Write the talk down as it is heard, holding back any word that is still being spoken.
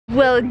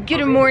Well,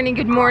 good morning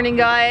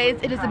guys.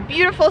 It is a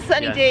beautiful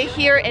sunny day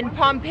here in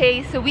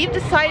Pompei, so we've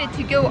decided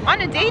to go on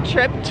a day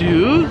trip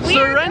to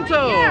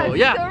Sorrento.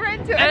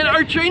 Sorrento. And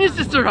our train has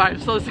just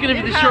arrived, so it's gonna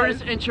be the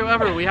shortest intro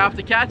ever. We have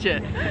to catch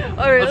it.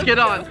 Alright, let's get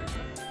on.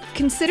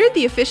 Considered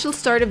the official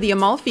start of the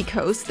Amalfi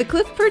Coast, the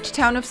cliff-perched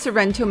town of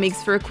Sorrento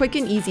makes for a quick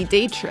and easy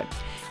day trip.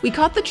 We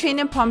caught the train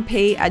in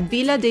Pompei at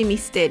Villa dei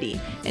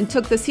Misteri and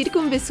took the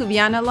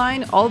Circumvesuviana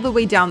line all the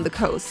way down the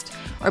coast.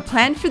 Our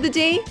plan for the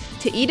day?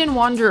 To eat and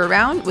wander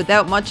around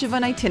without much of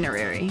an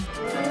itinerary.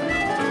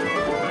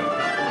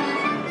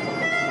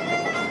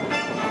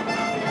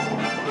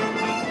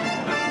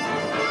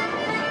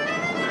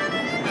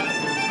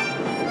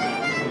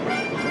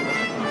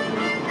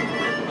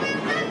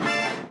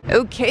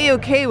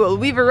 Okay, well,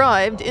 we've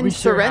arrived in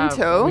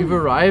Sorrento. We've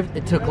arrived.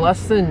 It took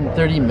less than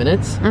 30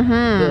 minutes.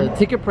 The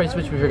ticket price,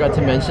 which we forgot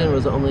to mention,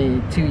 was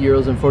only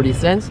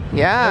 €2.40.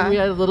 Yeah. And we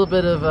had a little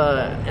bit of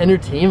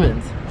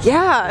entertainment.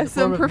 Yeah,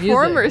 some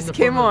performers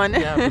came on.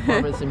 Yeah,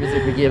 performance and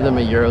music. We gave them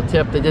a Euro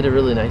tip. They did a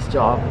really nice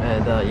job.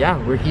 And yeah,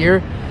 we're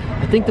here.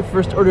 I think the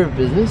first order of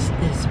business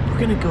is we're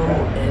gonna go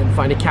and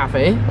find a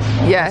cafe.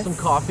 Yes. Have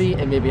some coffee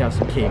and maybe have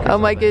some cake. Oh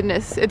my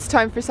goodness, it's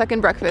time for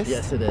second breakfast.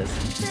 Yes, it is.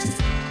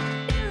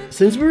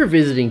 Since we were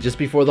visiting just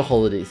before the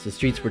holidays, the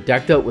streets were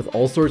decked out with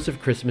all sorts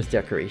of Christmas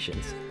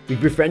decorations. We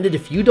befriended a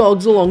few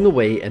dogs along the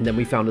way, and then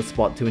we found a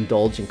spot to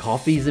indulge in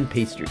coffees and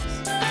pastries.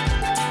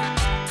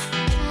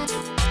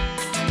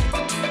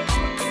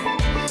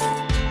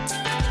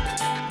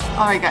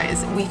 Alright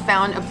guys, we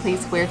found a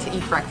place where to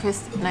eat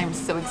breakfast and I'm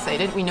so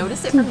excited. We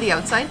noticed it from the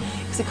outside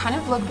because it kind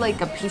of looked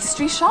like a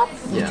pastry shop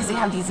because they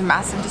have these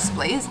massive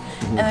displays,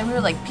 and then we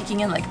were like peeking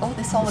in like, oh,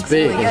 this all looks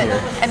really good.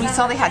 And we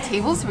saw they had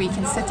tables where you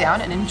can sit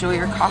down and enjoy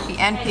your coffee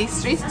and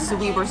pastries, so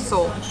we were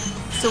sold.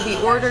 So we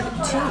ordered 2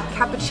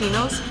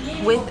 cappuccinos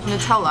with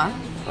Nutella.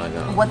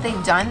 What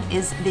they've done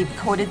is they've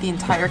coated the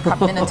entire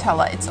cup in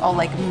Nutella. It's all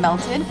like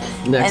melted.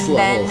 And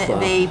then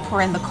they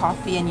pour in the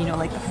coffee and, you know,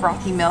 like the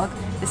frothy milk.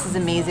 This is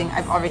amazing.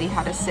 I've already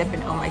had a sip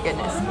and oh my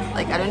goodness.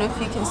 Like, I don't know if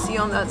you can see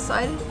on that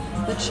side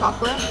the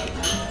chocolate,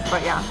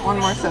 but yeah, one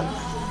more sip.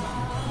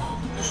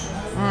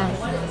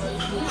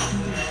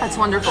 That's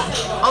wonderful.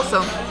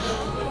 Also,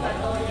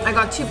 I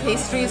got 2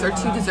 pastries or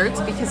 2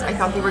 desserts because I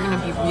thought they were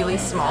gonna be really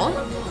small.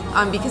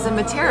 Because in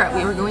Matera,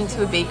 we were going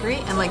to a bakery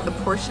and like the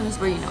portions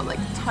were, you know, like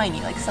tiny,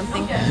 like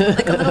something,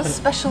 like a little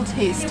special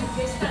taste.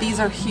 But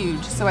these are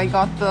huge. So I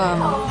got the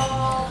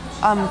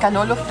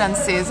cannolo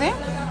francese,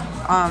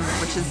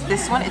 which is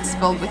this one. It's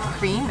filled with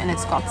cream and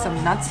it's got some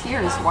nuts here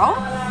as well.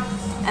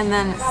 And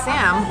then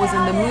Sam was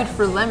in the mood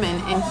for lemon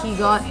and he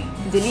got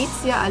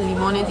Delizia al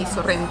limone di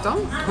Sorrento,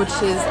 which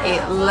is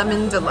a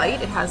lemon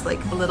delight. It has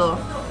like a little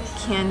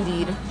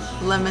candied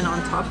lemon on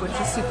top, which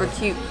is super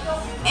cute.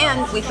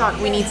 And we thought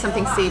we need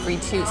something savory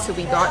too, so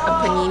we got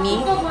a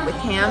panini with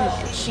ham,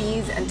 and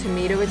cheese, and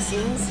tomato, it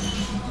seems.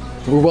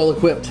 We're well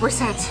equipped. We're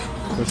set.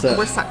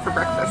 We're set for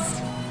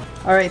breakfast.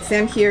 All right,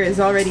 Sam here is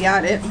already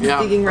at it. He's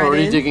digging right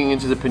already in. digging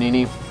into the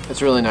panini.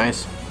 It's really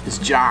nice. It's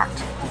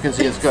jacked. You can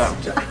see it's got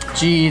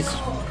cheese,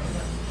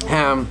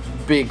 ham,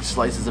 big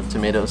slices of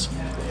tomatoes.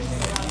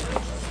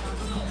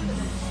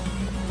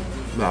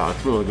 Wow,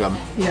 it's really good.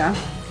 Yeah.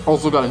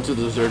 Also got into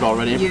the dessert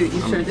already. You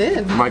sure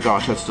did. Oh my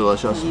gosh, that's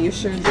delicious. You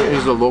sure did.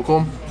 Here's a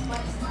local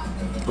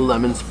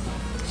lemon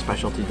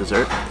specialty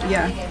dessert.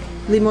 Yeah.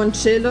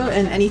 Limoncello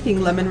and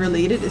anything lemon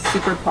related is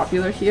super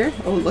popular here.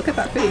 Oh, look at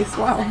that face.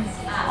 Wow.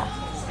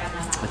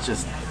 It's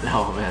just,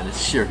 oh man, it's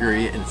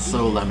sugary and it's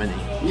so lemony.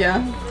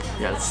 Yeah.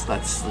 Yeah,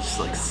 that's just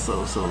like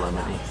so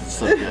lemony. It's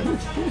so good.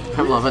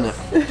 I'm loving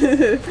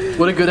it.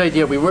 What a good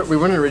idea. We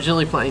weren't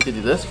originally planning to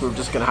do this. We were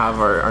just gonna have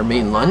our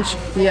main lunch.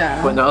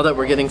 Yeah. But now that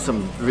we're getting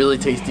some really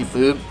tasty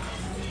food,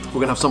 we're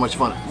gonna have so much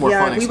fun, more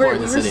fun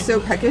exploring the city. We were so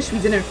peckish. We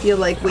didn't feel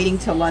like waiting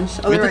till lunch.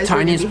 We had the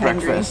tiniest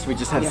breakfast. We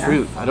just had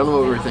fruit. I don't know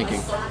what we were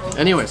thinking.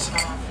 Anyways,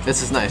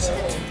 this is nice.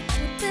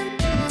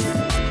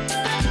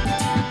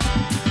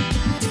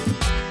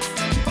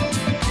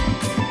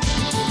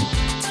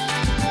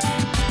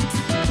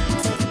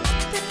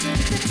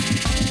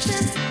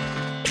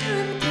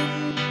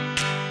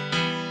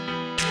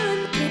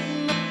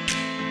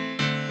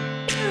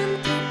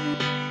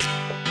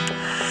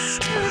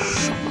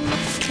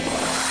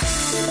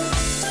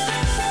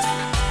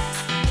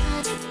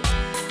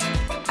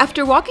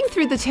 After walking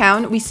through the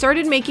town, we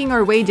started making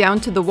our way down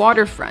to the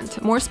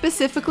waterfront, more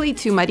specifically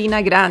to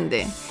Marina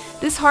Grande.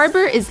 This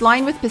harbor is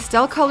lined with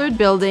pastel-colored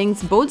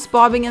buildings, boats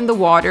bobbing in the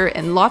water,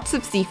 and lots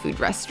of seafood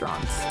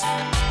restaurants.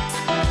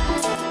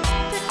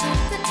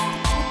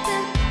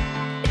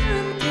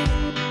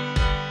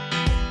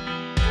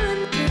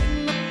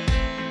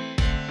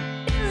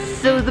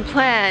 So the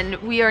plan,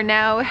 we are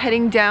now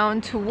heading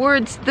down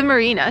towards the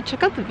marina.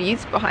 Check out the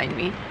views behind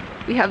me.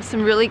 We have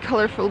some really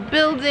colorful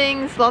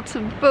buildings, lots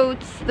of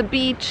boats, the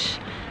beach.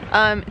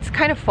 It's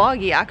kind of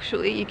foggy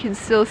actually. You can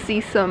still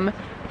see some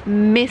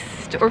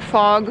mist or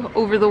fog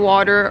over the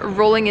water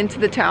rolling into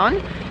the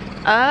town.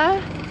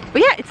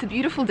 But yeah, it's a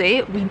beautiful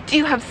day. We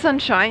do have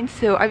sunshine,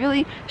 so I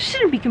really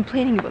shouldn't be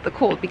complaining about the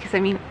cold because I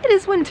mean, it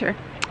is winter.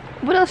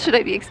 What else should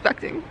I be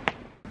expecting?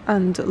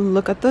 And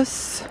look at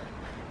this.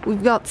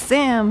 We've got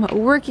Sam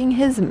working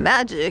his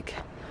magic.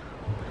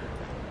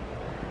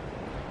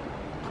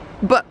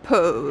 Butt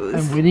pose.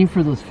 I'm waiting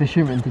for those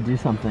fishermen to do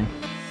something.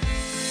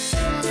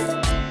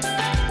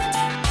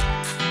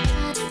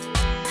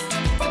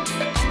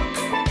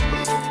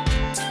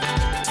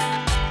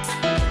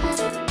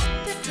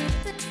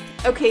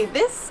 Okay,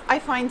 this I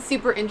find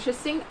super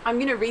interesting. I'm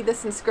gonna read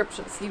this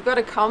inscription, so you've got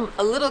to come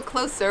a little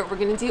closer. We're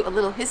gonna do a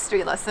little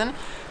history lesson.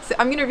 So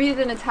I'm gonna read it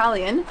in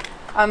Italian.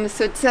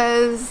 So it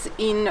says,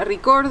 in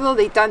ricordo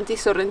dei tanti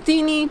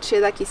sorrentini, c'è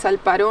da chi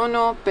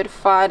salparono per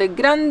fare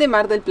grande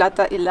Mar del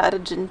Plata e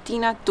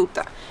l'Argentina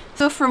tutta.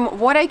 So from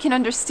what I can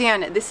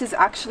understand, this is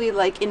actually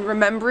like in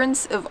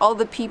remembrance of all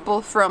the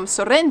people from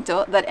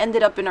Sorrento that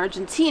ended up in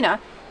Argentina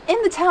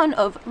in the town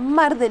of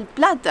Mar del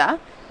Plata,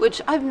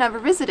 which I've never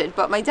visited,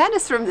 but my dad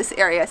is from this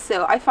area,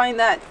 so I find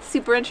that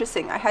super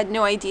interesting. I had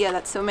no idea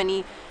that so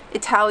many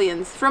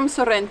Italians from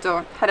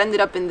Sorrento had ended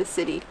up in the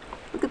city.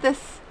 Look at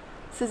this.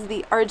 This is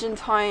the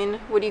Argentine,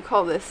 what do you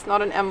call this?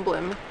 Not an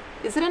emblem.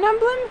 Is it an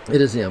emblem?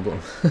 It is the emblem.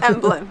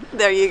 Emblem.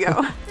 There you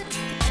go.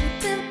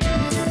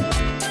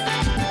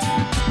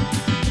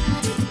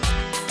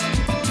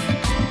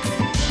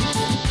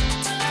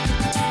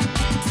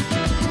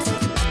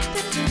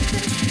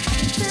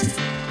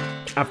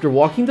 After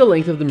walking the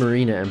length of the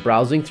marina and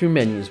browsing through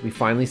menus, we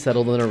finally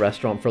settled in a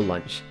restaurant for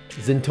lunch.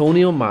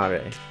 Zentonio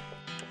Mare.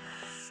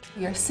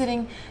 We are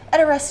sitting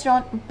at a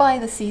restaurant by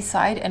the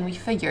seaside and we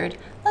figured,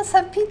 let's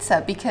have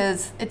pizza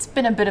because it's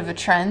been a bit of a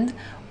trend.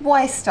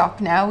 Why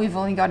stop now? We've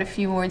only got a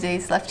few more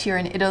days left here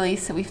in Italy,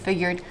 so we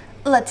figured,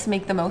 let's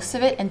make the most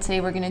of it. And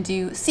today we're gonna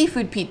do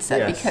seafood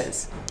pizza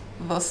because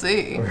we'll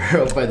see.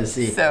 We're out by the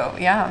sea. So,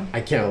 yeah.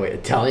 I can't wait.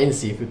 Italian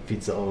seafood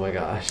pizza, oh my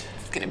gosh.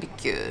 It's gonna be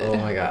good. Oh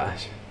my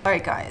gosh.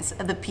 Alright guys,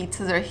 the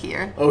pizzas are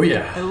here. Oh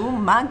yeah. Oh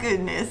my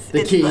goodness.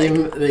 They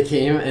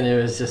came and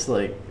it was just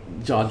like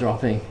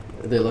jaw-dropping.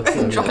 They look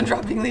so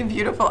jaw-droppingly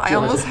beautiful. I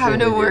almost have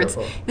no words.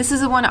 This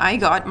is the one I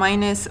got.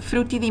 Mine is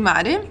frutti di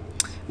mare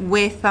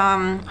with,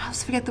 I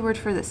always forget the word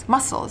for this.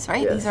 Mussels,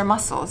 right? Yes. These are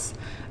mussels.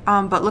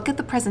 But look at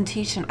the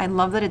presentation. I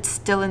love that it's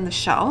still in the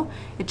shell.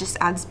 It just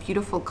adds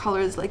beautiful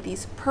colors like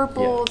these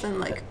purples and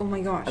like, oh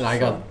my gosh. And I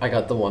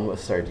got the one with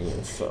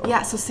sardines, so.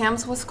 Yeah, so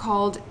Sam's was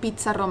called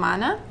pizza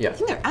romana. Yeah. I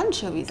think they're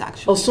anchovies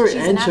actually. Oh, sorry,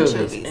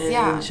 anchovies.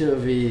 Yeah.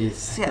 Anchovies.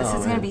 So, yeah, this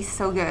is gonna be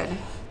so good.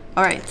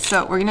 All right,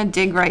 so we're gonna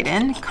dig right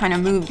in, kind of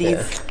move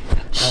these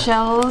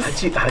shells.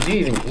 How do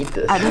you even eat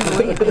this? I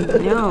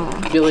don't know.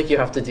 I feel like you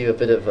have to do a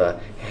bit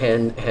of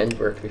hand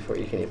work before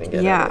you can even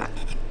get it.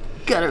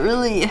 Gotta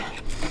really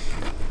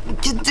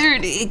get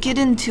dirty, get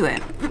into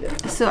it. Yeah.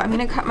 So I'm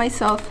gonna cut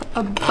myself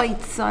a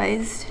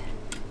bite-sized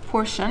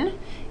portion,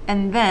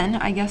 and then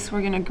I guess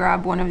we're gonna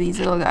grab one of these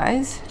little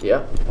guys.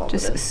 Yeah.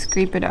 Just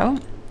scrape it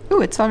out.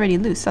 Ooh, it's already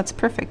loose. That's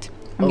perfect.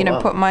 I'm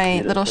gonna put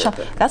my little shell.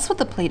 That's what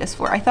the plate is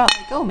for. I thought,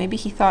 like, oh, maybe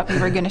he thought we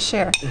were gonna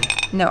share.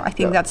 No, I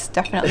think that's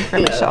definitely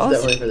for the shells.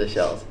 That's definitely for the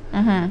shells.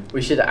 Mm-hmm.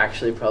 We should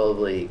actually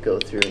probably go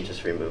through and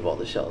just remove all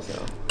the shells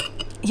now.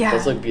 Yeah.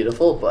 Those look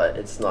beautiful, but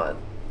it's not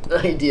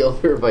ideal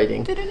for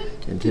biting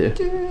into.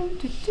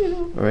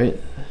 All right,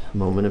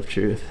 moment of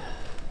truth.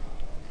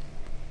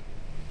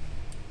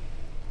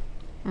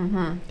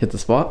 Mm-hmm. Hit the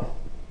spot.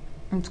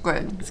 It's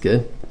good. It's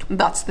good.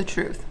 That's the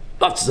truth.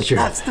 That's the truth.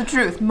 That's the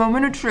truth.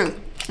 Moment of truth.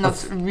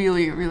 That's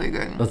really, really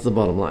good. That's the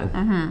bottom line.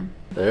 Mm-hmm.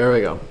 There we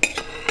go.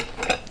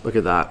 Look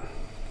at that.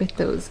 With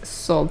those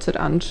salted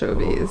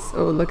anchovies.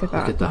 Oh, look at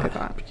that. Look at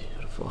that.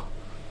 Beautiful.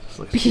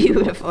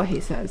 Beautiful, he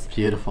says.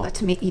 Beautiful.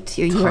 Let me eat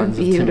you. You are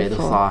beautiful. Tons of tomato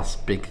sauce,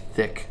 big,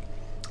 thick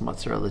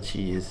mozzarella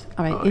cheese.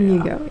 All right, in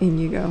you go. In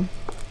you go.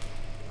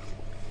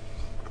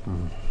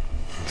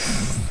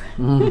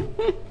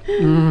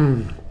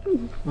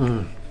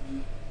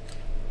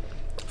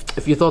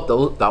 If you thought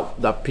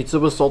that pizza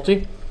was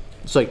salty,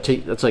 it's like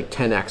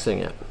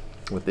 10xing it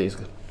with these.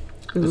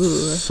 Ooh.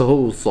 It's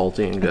so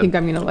salty and good. I think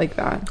I'm gonna like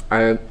that.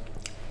 I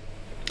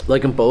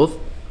like them both.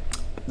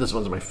 This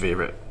one's my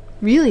favorite.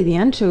 Really, the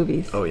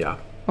anchovies? Oh yeah.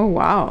 Oh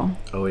wow.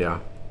 Oh yeah.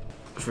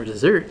 For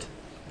dessert,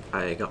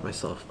 I got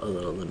myself a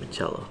little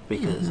limoncello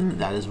because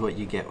that is what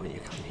you get when you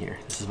come here.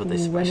 This is what they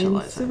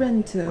specialize in.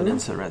 When in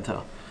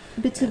Sorrento.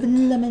 A bit of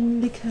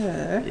lemon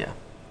liqueur. Yeah.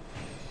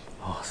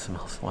 Oh, it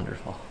smells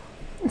wonderful.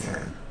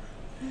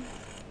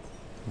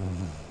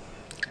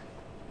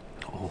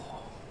 Oh.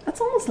 That's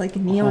almost like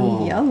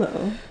neon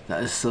yellow.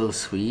 That is so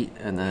sweet,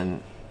 and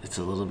then it's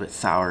a little bit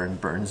sour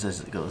and burns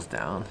as it goes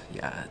down.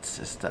 Yeah, it's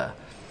just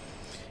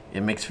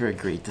it makes for a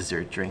great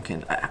dessert drink.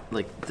 And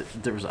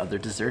there was other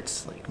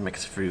desserts like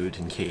mixed fruit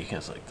and cake, and I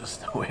was like, there's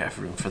no way I have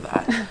room for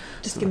that.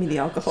 Just give me the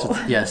alcohol.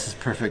 So, yeah, this is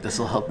perfect. This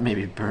will help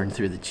maybe burn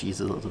through the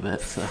cheese a little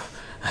bit, so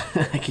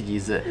I could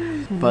use it.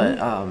 But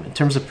in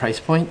terms of price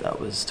point, that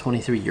was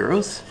 23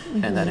 euros,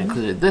 and that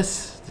included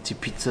this, the two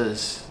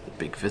pizzas, the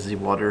big fizzy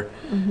water,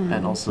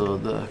 and also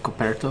the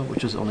coperto,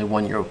 which was only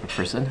 €1 per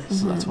person.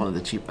 So that's one of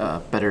the cheap,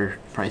 better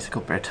price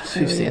copertos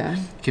we've seen. Yeah.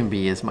 Can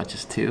be as much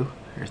as 2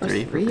 or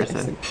 3 per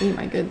person. 3,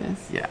 my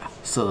goodness. Yeah,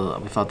 so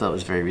we thought that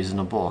was very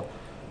reasonable.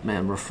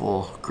 man, we're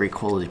full. Great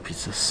quality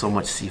pizza, so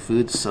much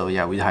seafood. So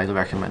yeah, we highly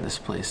recommend this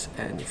place.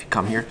 And if you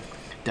come here,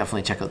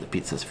 definitely check out the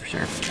pizzas for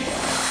sure.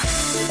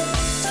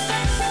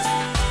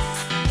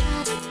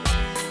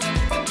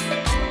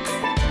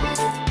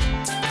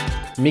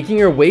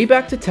 Making our way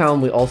back to town,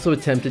 we also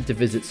attempted to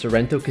visit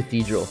Sorrento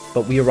Cathedral,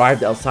 but we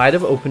arrived outside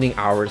of opening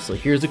hours, so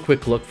here's a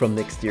quick look from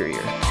the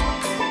exterior.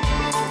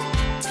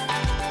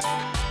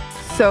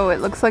 So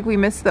it looks like we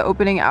missed the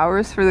opening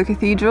hours for the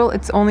cathedral.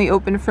 It's only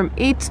open from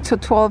 8 to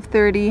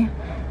 12:30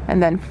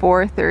 and then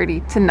 4:30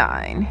 to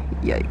 9.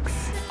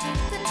 Yikes.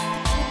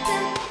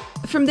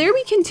 From there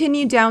we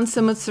continued down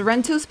some of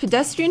Sorrento's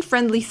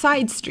pedestrian-friendly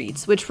side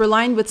streets, which were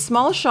lined with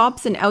small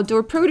shops and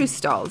outdoor produce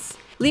stalls.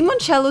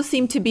 Limoncello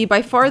seemed to be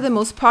by far the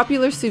most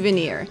popular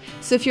souvenir,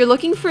 so if you're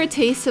looking for a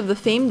taste of the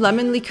famed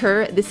lemon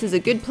liqueur, this is a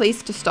good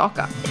place to stock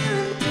up.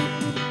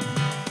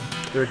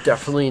 There are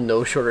definitely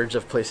no shortage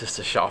of places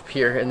to shop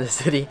here in the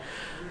city.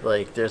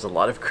 Like, there's a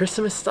lot of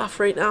Christmas stuff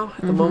right now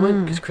at the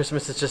moment, because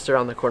Christmas is just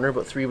around the corner,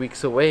 about 3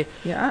 weeks away.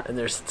 Yeah. And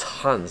there's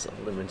tons of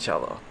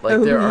limoncello.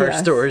 Like, there are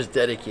stores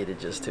dedicated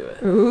just to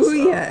it. Ooh, so,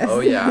 yes.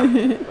 Oh,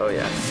 yeah. Oh,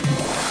 yeah.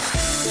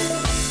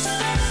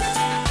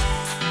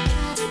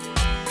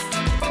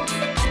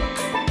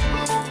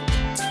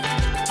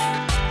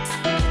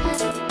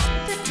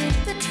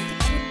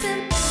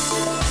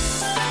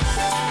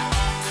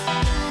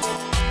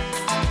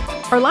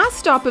 Our last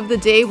stop of the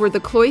day were the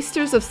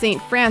cloisters of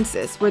St.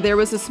 Francis, where there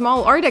was a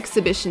small art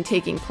exhibition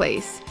taking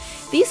place.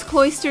 These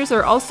cloisters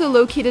are also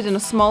located in a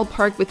small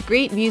park with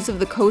great views of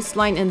the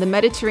coastline and the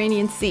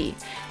Mediterranean Sea.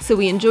 So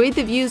we enjoyed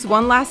the views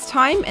one last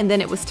time, and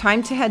then it was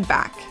time to head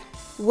back.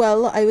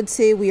 Well, I would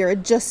say we are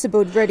just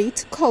about ready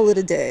to call it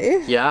a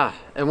day. Yeah,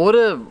 and what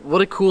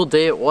a cool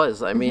day it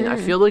was. I mean, I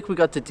feel like we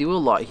got to do a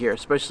lot here,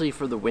 especially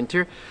for the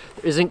winter.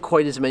 There isn't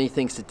quite as many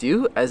things to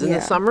do as in the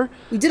summer.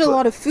 We did a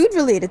lot of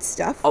food-related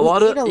stuff.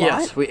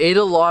 Yes, we ate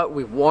a lot.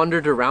 We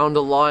wandered around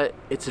a lot.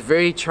 It's a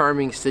very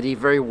charming city,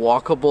 very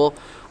walkable.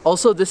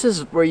 Also, this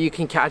is where you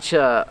can catch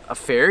a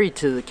ferry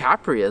to the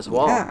Capri as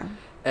well. Yeah.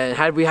 And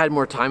had we had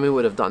more time, we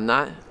would have done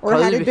that. Or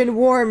had it been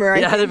warmer.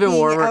 Yeah, had it been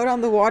warmer. Out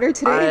on the water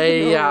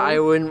today. Yeah, I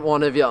wouldn't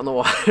want to be out on the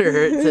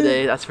water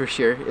today, that's for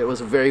sure. It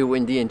was very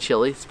windy and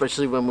chilly,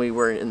 especially when we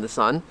weren't in the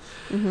sun.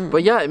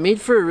 But yeah, it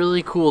made for a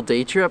really cool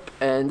day trip.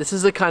 And this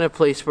is the kind of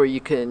place where you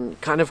can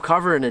kind of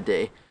cover in a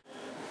day.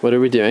 What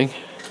are we doing?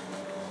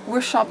 We're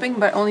shopping,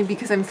 but only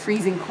because I'm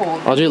freezing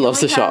cold. Audrey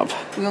loves to shop.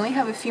 We only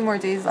have a few more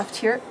days left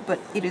here, but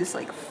it is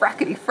like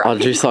frackety.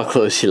 Audrey saw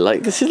clothes she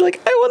liked. She's like,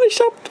 I want to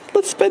shop.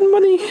 Let's spend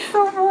money. It's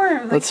so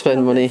warm. Let's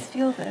spend money.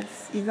 Feel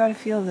this. You gotta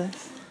feel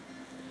this.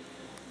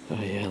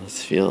 Oh yeah,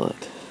 let's feel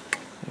it.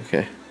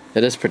 Okay,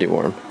 it is pretty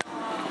warm.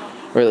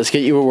 All right, let's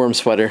get you a warm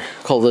sweater.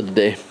 Call it a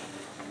day.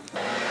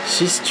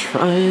 She's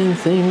trying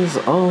things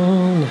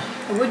on.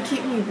 It would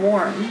keep me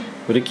warm.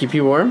 Would it keep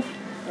you warm?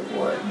 It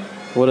would.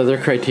 What other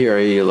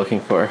criteria are you looking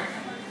for?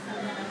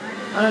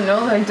 I don't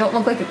know, that I don't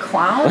look like a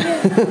clown?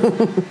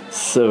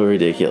 So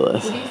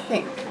ridiculous. What do you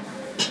think?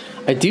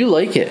 I do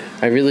like it.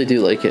 I really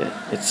do like it.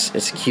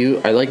 It's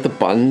cute. I like the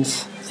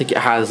buttons. I think it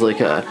has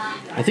like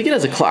I think it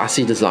has a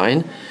classy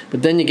design.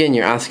 But then again,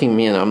 you're asking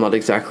me and I'm not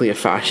exactly a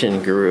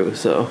fashion guru,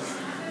 so.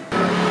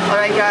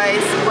 Alright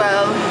guys,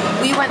 well,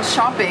 we went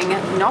shopping,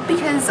 not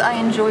because I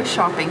enjoy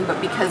shopping, but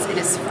because it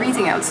is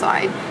freezing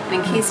outside. And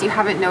in case you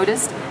haven't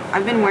noticed,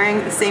 I've been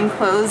wearing the same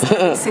clothes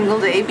every single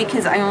day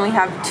because I only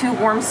have 2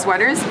 warm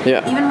sweaters.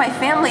 Yeah. Even my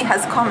family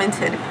has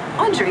commented,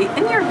 Audrey,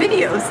 in your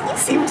videos, you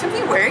seem to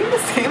be wearing the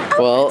same outfits.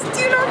 Well, do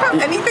you not have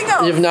anything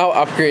else? You've now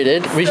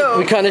upgraded.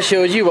 We kind of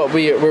showed you what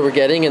we were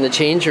getting in the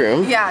change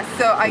room. Yeah,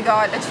 so I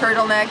got a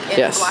turtleneck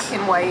in black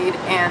and white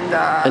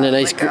and a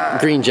nice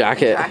green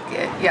jacket.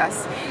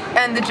 Yes.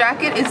 And the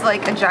jacket is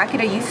like a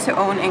jacket I used to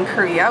own in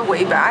Korea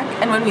way back.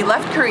 And when we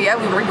left Korea,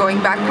 we were going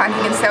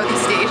backpacking in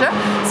Southeast Asia.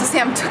 So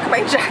Sam took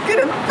my jacket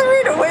and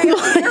threw it away. No,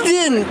 I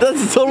didn't.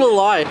 That's a total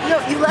lie.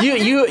 No, you left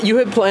it. You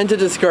had planned to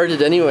discard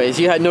it anyways.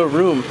 You had no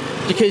room.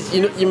 Because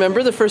you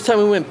remember the first time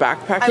we went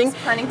backpacking? I was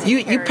planning to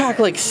you packed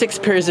like 6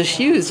 pairs of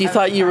shoes. You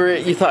thought you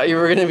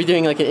were gonna be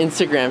doing like an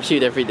Instagram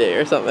shoot every day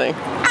or something.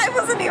 I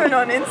wasn't even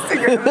on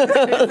Instagram.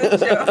 That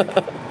is a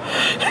joke.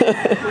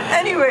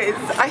 Anyways,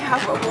 I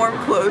have warm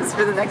clothes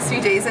for the next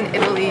few days in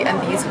Italy,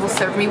 and these will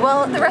serve me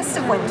well the rest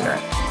of winter.